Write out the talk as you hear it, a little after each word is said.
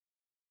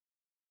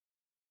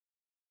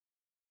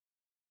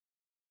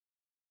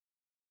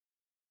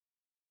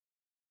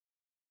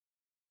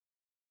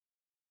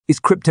is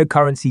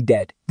cryptocurrency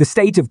dead? The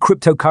state of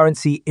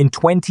cryptocurrency in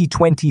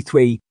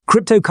 2023.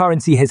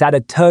 Cryptocurrency has had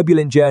a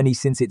turbulent journey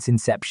since its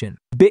inception.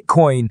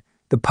 Bitcoin,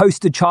 the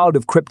poster child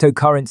of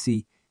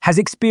cryptocurrency, has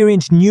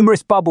experienced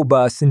numerous bubble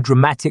bursts and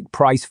dramatic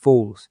price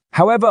falls.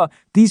 However,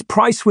 these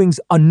price swings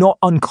are not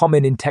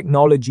uncommon in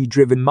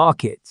technology-driven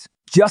markets.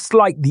 Just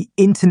like the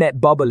internet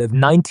bubble of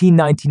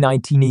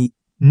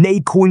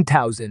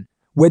 1999,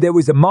 where there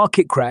was a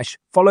market crash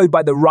followed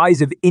by the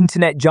rise of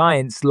internet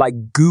giants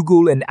like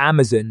Google and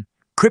Amazon,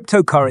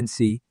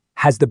 cryptocurrency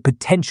has the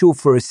potential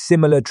for a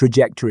similar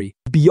trajectory.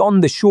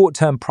 Beyond the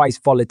short-term price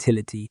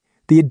volatility,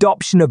 the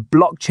adoption of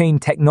blockchain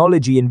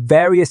technology in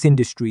various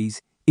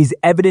industries is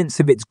evidence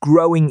of its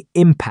growing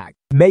impact.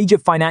 Major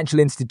financial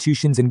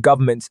institutions and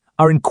governments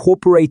are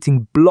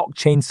incorporating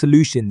blockchain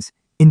solutions,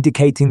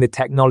 indicating the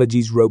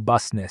technology's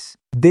robustness.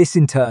 This,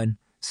 in turn,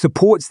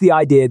 supports the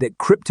idea that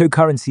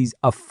cryptocurrencies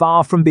are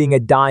far from being a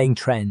dying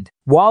trend.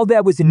 While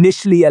there was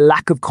initially a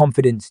lack of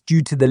confidence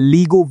due to the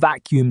legal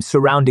vacuum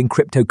surrounding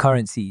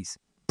cryptocurrencies,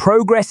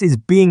 progress is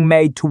being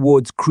made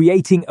towards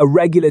creating a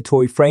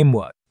regulatory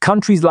framework.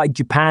 Countries like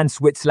Japan,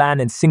 Switzerland,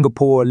 and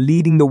Singapore are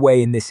leading the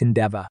way in this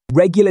endeavor.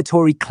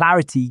 Regulatory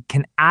clarity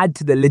can add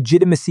to the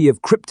legitimacy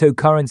of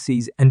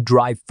cryptocurrencies and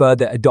drive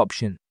further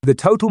adoption. The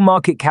total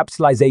market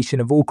capitalization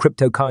of all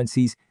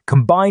cryptocurrencies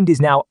combined is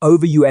now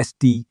over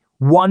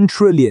 $1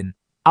 trillion,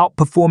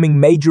 outperforming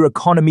major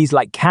economies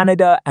like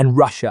Canada and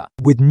Russia.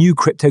 With new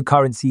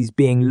cryptocurrencies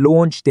being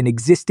launched and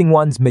existing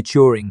ones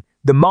maturing,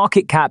 the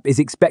market cap is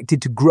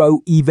expected to grow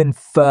even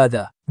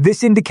further.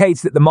 This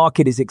indicates that the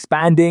market is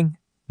expanding,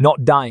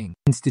 not dying.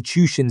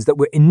 Institutions that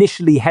were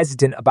initially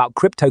hesitant about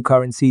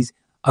cryptocurrencies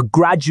are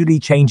gradually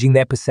changing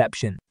their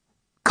perception.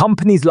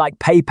 Companies like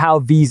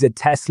PayPal, Visa,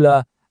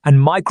 Tesla, and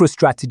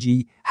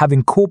MicroStrategy have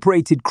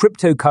incorporated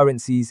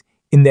cryptocurrencies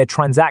in their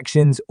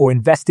transactions or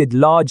invested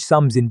large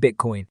sums in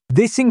Bitcoin.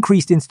 This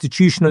increased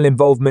institutional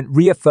involvement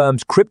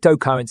reaffirms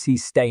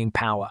cryptocurrency's staying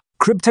power.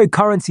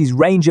 Cryptocurrency's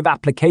range of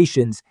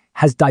applications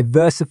has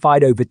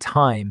diversified over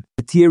time.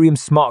 Ethereum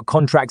smart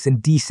contracts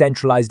and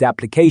decentralized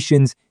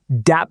applications,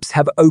 dApps,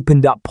 have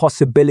opened up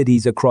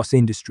possibilities across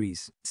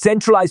industries.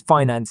 Centralized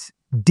finance,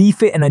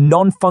 DeFi, and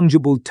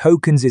non-fungible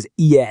tokens as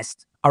ES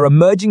are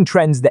emerging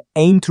trends that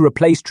aim to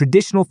replace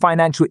traditional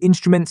financial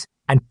instruments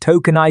and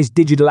tokenized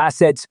digital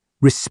assets,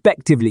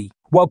 respectively.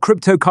 While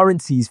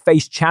cryptocurrencies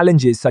face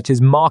challenges such as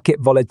market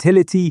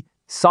volatility,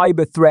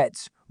 cyber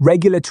threats,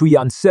 regulatory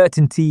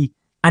uncertainty,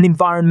 and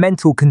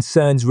environmental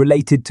concerns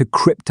related to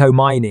crypto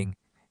mining,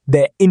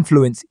 their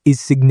influence is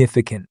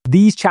significant.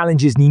 These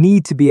challenges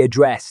need to be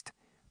addressed,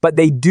 but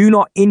they do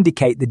not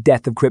indicate the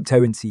death of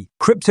cryptocurrency.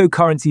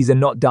 Cryptocurrencies are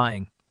not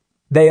dying.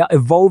 They are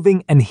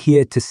evolving and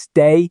here to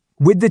stay.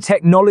 With the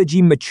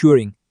technology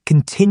maturing,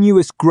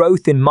 continuous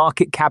growth in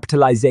market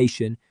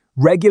capitalization,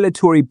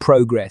 regulatory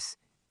progress,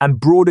 and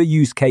broader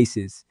use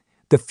cases,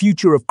 the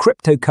future of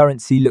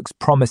cryptocurrency looks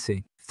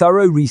promising.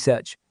 Thorough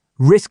research,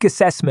 risk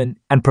assessment,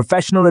 and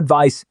professional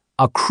advice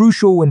are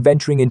crucial when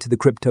venturing into the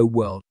crypto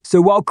world.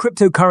 So while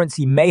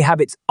cryptocurrency may have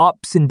its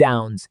ups and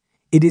downs,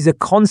 it is a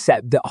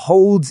concept that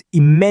holds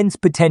immense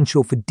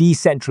potential for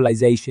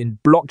decentralization,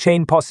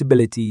 blockchain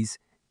possibilities,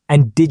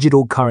 and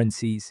digital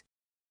currencies.